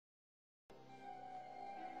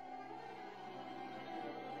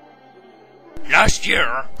Last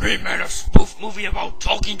year, we made a spoof movie about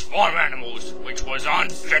talking farm animals, which was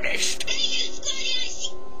unfinished.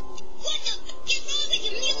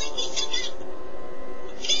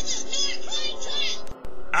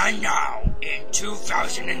 And now, in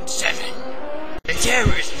 2007, the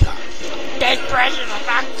terrorist plot. Dead pressure, the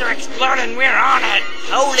facts are exploding, we're on it!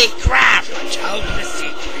 Holy crap! I told you the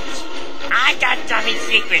secret. I got something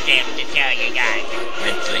secretive to tell you guys.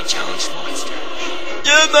 Mentally challenged monster.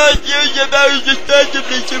 You must use the most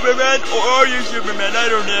destructively Superman, or are you Superman? I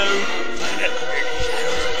don't know.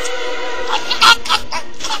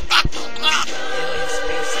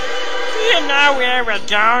 Do you know where we're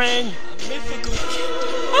going?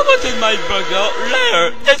 I was in my bugger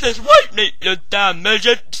lair. This is white meat, you damn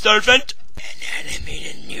midget servant. An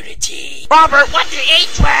animated nudity. Robert, what's the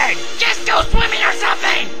H word? Just go swimming or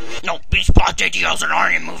something! No, Beast Plot JTL's an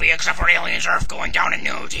Aryan movie except for aliens Earth going down in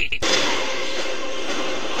nudity.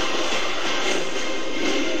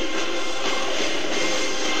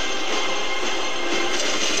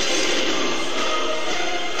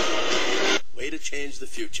 Way to change the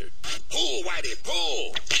future. Pull, Whitey,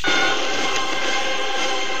 pull!